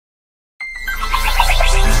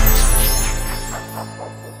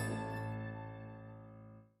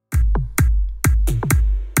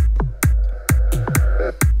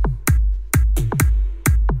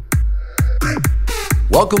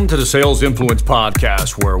Welcome to the Sales Influence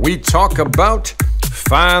Podcast, where we talk about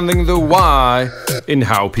finding the why in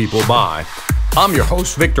how people buy. I'm your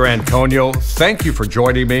host, Victor Antonio. Thank you for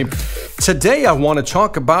joining me. Today, I want to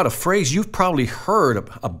talk about a phrase you've probably heard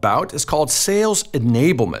about. It's called sales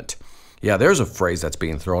enablement. Yeah, there's a phrase that's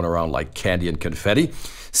being thrown around like candy and confetti.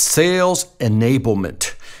 Sales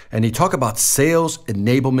enablement. And you talk about sales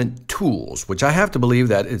enablement tools, which I have to believe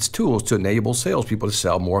that it's tools to enable salespeople to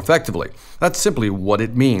sell more effectively. That's simply what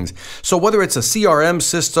it means. So whether it's a CRM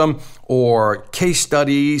system or case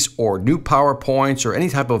studies or new PowerPoints or any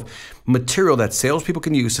type of material that salespeople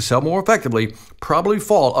can use to sell more effectively, probably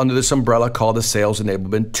fall under this umbrella called the sales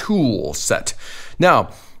enablement tool set.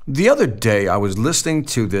 The other day, I was listening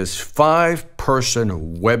to this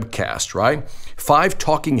 5-person webcast, right? 5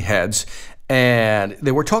 talking heads, and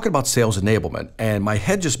they were talking about sales enablement. And my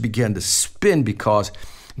head just began to spin because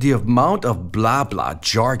the amount of blah, blah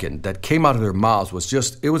jargon that came out of their mouths was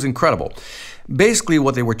it was incredible. Basically,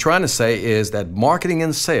 what they were trying to say is that marketing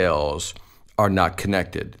and sales are not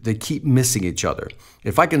connected. They keep missing each other.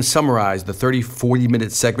 If I can summarize the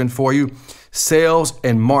 40-minute segment for you, sales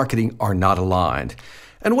and marketing are not aligned.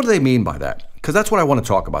 And what do they mean by that? Because that's what I want to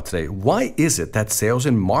talk about today. Why is it that sales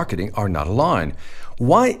and marketing are not aligned?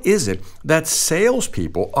 Why is it that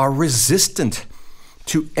salespeople are resistant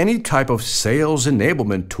to any type of sales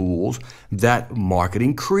enablement tools that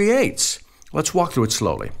marketing creates? Let's walk through it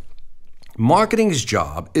slowly. Marketing's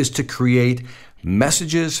job is to create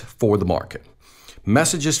messages for the market.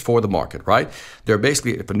 Messages for the market, right? They're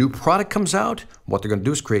basically, if a new product comes out, what they're going to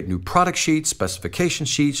do is create new product sheets, specification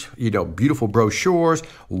sheets, beautiful brochures,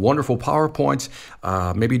 wonderful PowerPoints,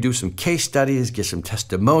 maybe do some case studies, get some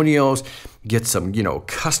testimonials, get some,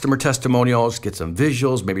 customer testimonials, get some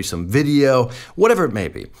visuals, maybe some video, whatever it may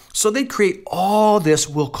be. So they create all this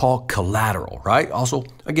we'll call collateral, right? Also,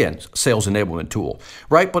 again, sales enablement tool,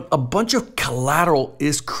 right? But a bunch of collateral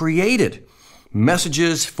is created.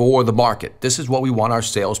 Messages for the market. This is what we want our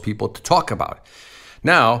salespeople to talk about.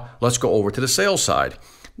 Now, let's go over to the sales side.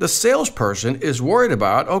 The salesperson is worried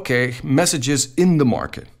about, messages in the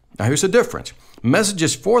market. Now, here's the difference.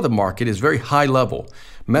 Messages for the market is very high level.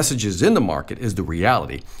 Messages in the market is the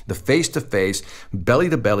reality, the face-to-face,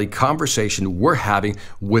 belly-to-belly conversation we're having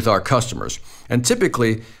with our customers. And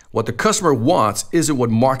typically, what the customer wants isn't what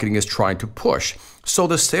marketing is trying to push. So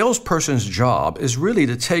the salesperson's job is really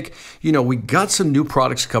to take, we got some new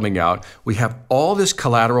products coming out. We have all this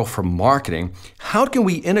collateral from marketing. How can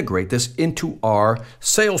we integrate this into our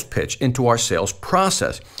sales pitch, into our sales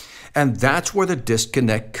process? And that's where the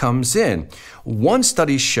disconnect comes in. One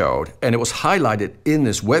study showed, and it was highlighted in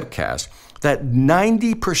this webcast, that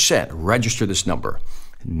 90%, register this number,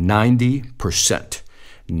 90%,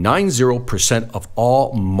 90% of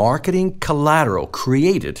all marketing collaterals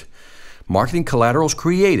created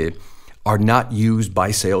are not used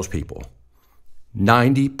by salespeople.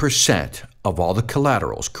 90% of all the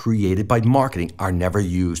collaterals created by marketing are never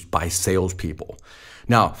used by salespeople.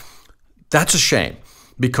 Now, that's a shame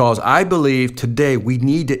because I believe today we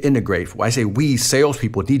need to integrate, when I say we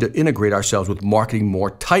salespeople need to integrate ourselves with marketing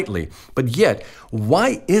more tightly. But yet,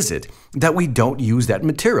 why is it that we don't use that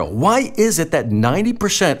material? Why is it that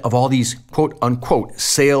 90% of all these quote unquote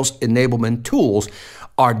sales enablement tools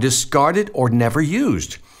are discarded or never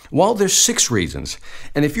used? Well, there's 6 reasons.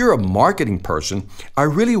 And if you're a marketing person, I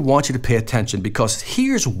really want you to pay attention because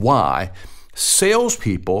here's why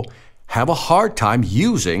salespeople have a hard time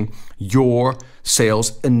using your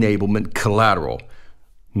sales enablement collateral.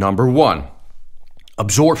 Number 1,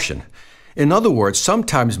 absorption. In other words,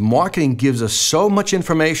 sometimes marketing gives us so much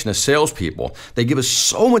information as salespeople, they give us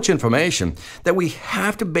so much information that we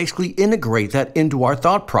have to basically integrate that into our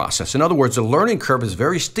thought process. In other words, the learning curve is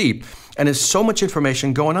very steep and there's so much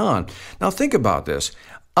information going on. Now think about this.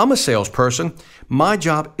 I'm a salesperson. My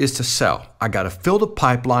job is to sell. I got to fill the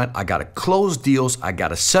pipeline. I got to close deals. I got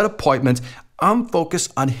to set appointments. I'm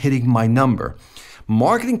focused on hitting my number.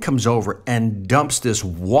 Marketing comes over and dumps this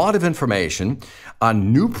wad of information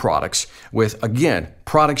on new products with, again,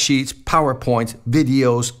 product sheets, PowerPoints,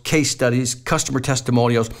 videos, case studies, customer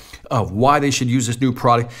testimonials of why they should use this new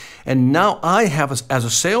product. And now I have, as a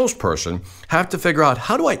salesperson, have to figure out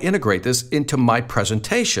how do I integrate this into my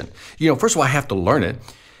presentation? First of all, I have to learn it.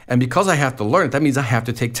 And because I have to learn it, that means I have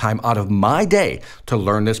to take time out of my day to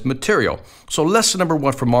learn this material. So lesson number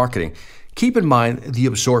 1 for marketing, keep in mind the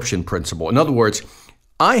absorption principle. In other words,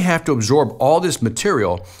 I have to absorb all this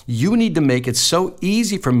material. You need to make it so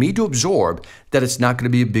easy for me to absorb that it's not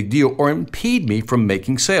going to be a big deal or impede me from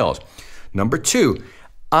making sales. Number 2,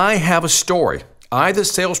 I have a story. I, the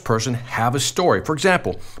salesperson, have a story. For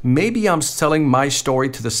example, maybe I'm selling my story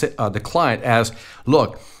to the client as,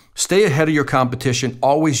 look, stay ahead of your competition,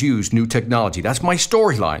 always use new technology. That's my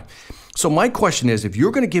storyline. So my question is, if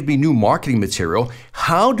you're going to give me new marketing material,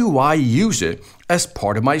 how do I use it as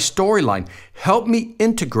part of my storyline? Help me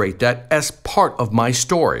integrate that as part of my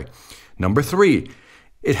story. Number 3,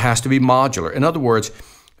 it has to be modular. In other words,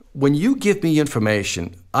 when you give me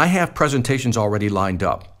information, I have presentations already lined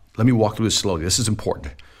up. Let me walk through this slowly. This is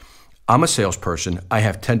important. I'm a salesperson. I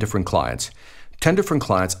have 10 different clients. 10 different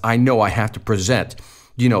clients, I know I have to present,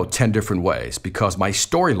 10 different ways because my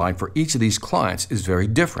storyline for each of these clients is very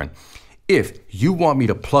different. If you want me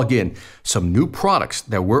to plug in some new products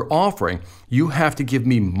that we're offering, you have to give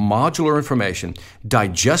me modular information,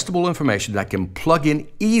 digestible information that I can plug in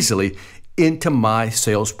easily into my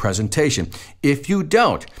sales presentation. If you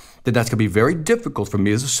don't, then that's going to be very difficult for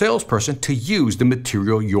me as a salesperson to use the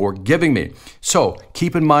material you're giving me. So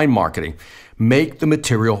keep in mind, marketing, make the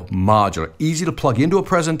material modular, easy to plug into a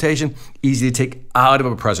presentation, easy to take out of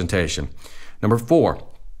a presentation. Number 4,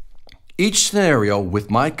 each scenario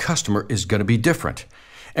with my customer is going to be different.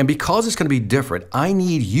 And because it's going to be different, I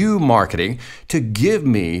need you, marketing, to give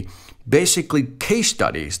me basically case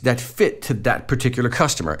studies that fit to that particular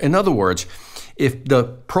customer. In other words, if the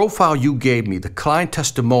profile you gave me, the client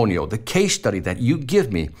testimonial, the case study that you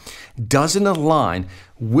give me doesn't align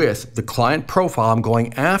with the client profile I'm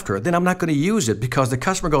going after, then I'm not going to use it because the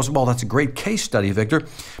customer goes, well, that's a great case study, Victor,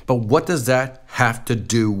 but what does that have to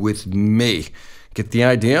do with me? Get the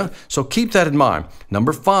idea? So keep that in mind.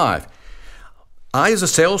 Number 5, I as a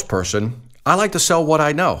salesperson, I like to sell what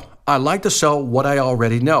I know. I like to sell what I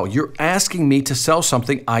already know. You're asking me to sell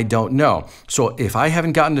something I don't know. So if I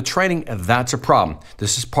haven't gotten the training, that's a problem.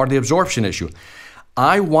 This is part of the absorption issue.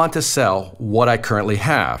 I want to sell what I currently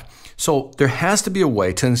have. So there has to be a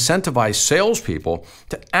way to incentivize salespeople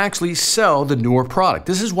to actually sell the newer product.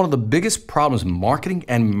 This is one of the biggest problems marketing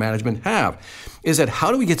and management have, is that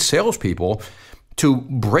how do we get salespeople to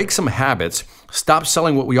break some habits, stop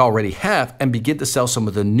selling what we already have, and begin to sell some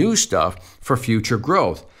of the new stuff for future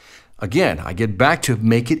growth? Again, I get back to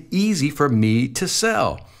make it easy for me to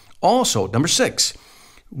sell. Also, number 6,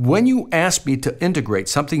 when you ask me to integrate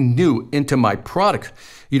something new into my product,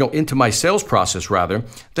 into my sales process rather,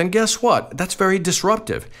 then guess what? That's very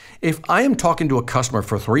disruptive. If I am talking to a customer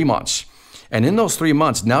for 3 months, and in those 3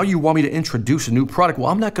 months, now you want me to introduce a new product, well,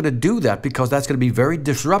 I'm not going to do that because that's going to be very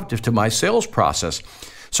disruptive to my sales process.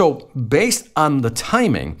 So based on the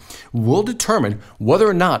timing, we'll determine whether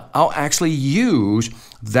or not I'll actually use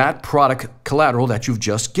that product collateral that you've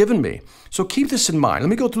just given me. So keep this in mind. Let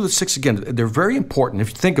me go through the 6 again. They're very important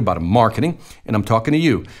if you think about it. Marketing, and I'm talking to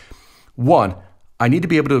you. 1, I need to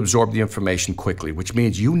be able to absorb the information quickly, which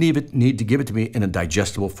means you need to give it to me in a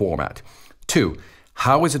digestible format. 2,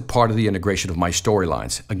 how is it part of the integration of my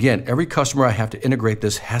storylines? Again, every customer I have to integrate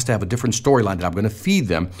this has to have a different storyline that I'm going to feed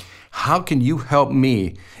them. How can you help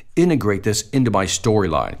me integrate this into my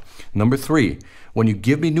storyline? Number 3, when you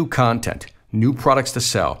give me new content, new products to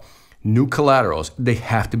sell, new collaterals, they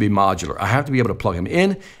have to be modular. I have to be able to plug them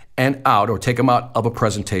in and out or take them out of a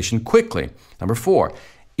presentation quickly. Number 4,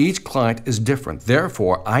 each client is different.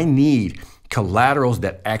 Therefore, I need collaterals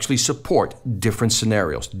that actually support different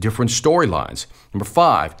scenarios, different storylines. Number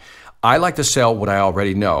 5, I like to sell what I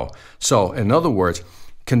already know. So in other words,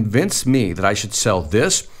 convince me that I should sell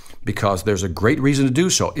this because there's a great reason to do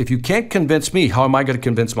so. If you can't convince me, how am I going to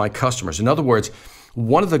convince my customers? In other words,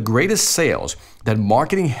 one of the greatest sales that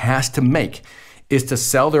marketing has to make is to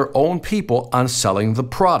sell their own people on selling the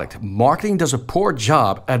product. Marketing does a poor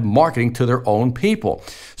job at marketing to their own people.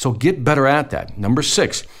 So get better at that. Number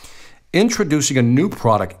 6, introducing a new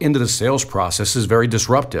product into the sales process is very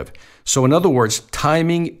disruptive. So in other words,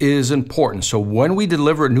 timing is important. So when we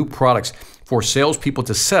deliver new products for salespeople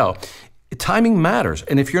to sell, timing matters.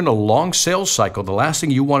 And if you're in a long sales cycle, the last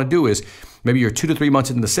thing you want to do is, maybe you're 2 to 3 months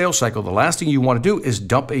into the sales cycle, the last thing you want to do is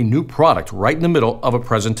dump a new product right in the middle of a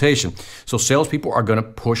presentation. So salespeople are going to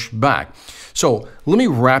push back. So let me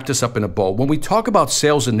wrap this up in a bow. When we talk about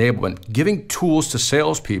sales enablement, giving tools to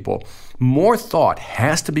salespeople, more thought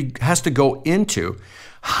has to go into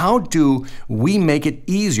how do we make it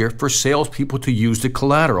easier for salespeople to use the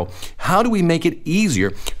collateral? How do we make it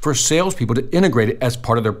easier for salespeople to integrate it as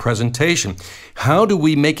part of their presentation? How do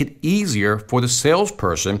we make it easier for the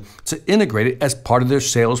salesperson to integrate it as part of their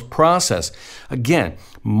sales process? Again,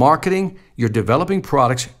 marketing, you're developing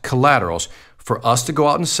products, collaterals for us to go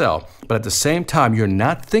out and sell, but at the same time, you're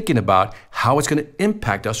not thinking about how it's going to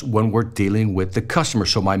impact us when we're dealing with the customer.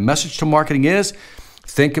 So my message to marketing is,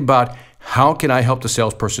 think about How can I help the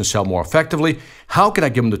salesperson sell more effectively? How can I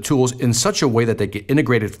give them the tools in such a way that they get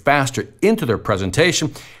integrated faster into their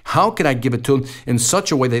presentation? How can I give it to them in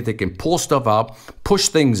such a way that they can pull stuff out, push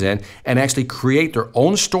things in, and actually create their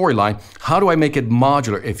own storyline? How do I make it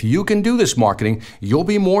modular? If you can do this marketing, you'll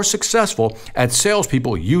be more successful at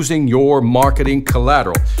salespeople using your marketing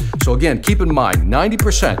collateral. So again, keep in mind,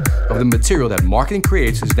 90% of the material that marketing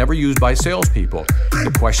creates is never used by salespeople.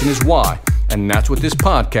 The question is why? And that's what this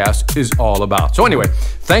podcast is all about. So anyway,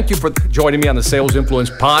 thank you for joining me on the Sales Influence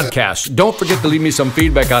Podcast. Don't forget to leave me some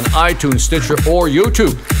feedback on iTunes, Stitcher, or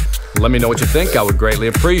YouTube. Let me know what you think. I would greatly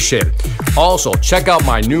appreciate it. Also, check out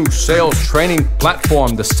my new sales training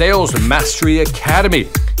platform, the Sales Mastery Academy.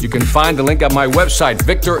 You can find the link on my website,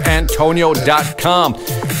 victorantonio.com.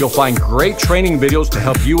 You'll find great training videos to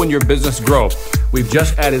help you and your business grow. We've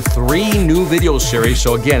just added 3 new video series,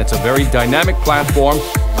 so again, it's a very dynamic platform.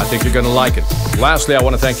 I think you're going to like it. Lastly, I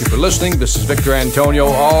want to thank you for listening. This is Victor Antonio,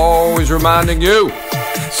 always reminding you,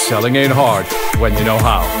 selling ain't hard when you know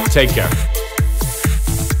how. Take care.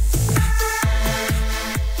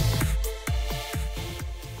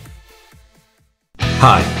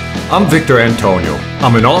 Hi, I'm Victor Antonio.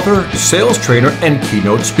 I'm an author, sales trainer, and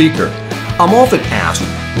keynote speaker. I'm often asked,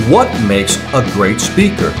 what makes a great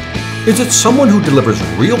speaker? Is it someone who delivers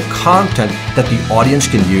real content that the audience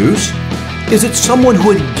can use? Is it someone who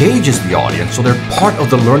engages the audience so they're part of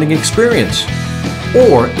the learning experience?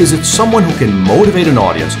 Or is it someone who can motivate an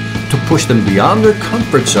audience to push them beyond their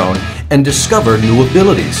comfort zone and discover new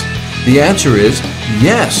abilities? The answer is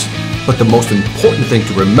yes. But the most important thing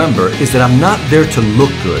to remember is that I'm not there to look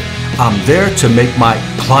good. I'm there to make my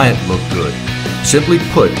client look good. Simply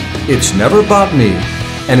put, it's never about me,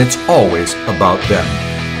 and it's always about them.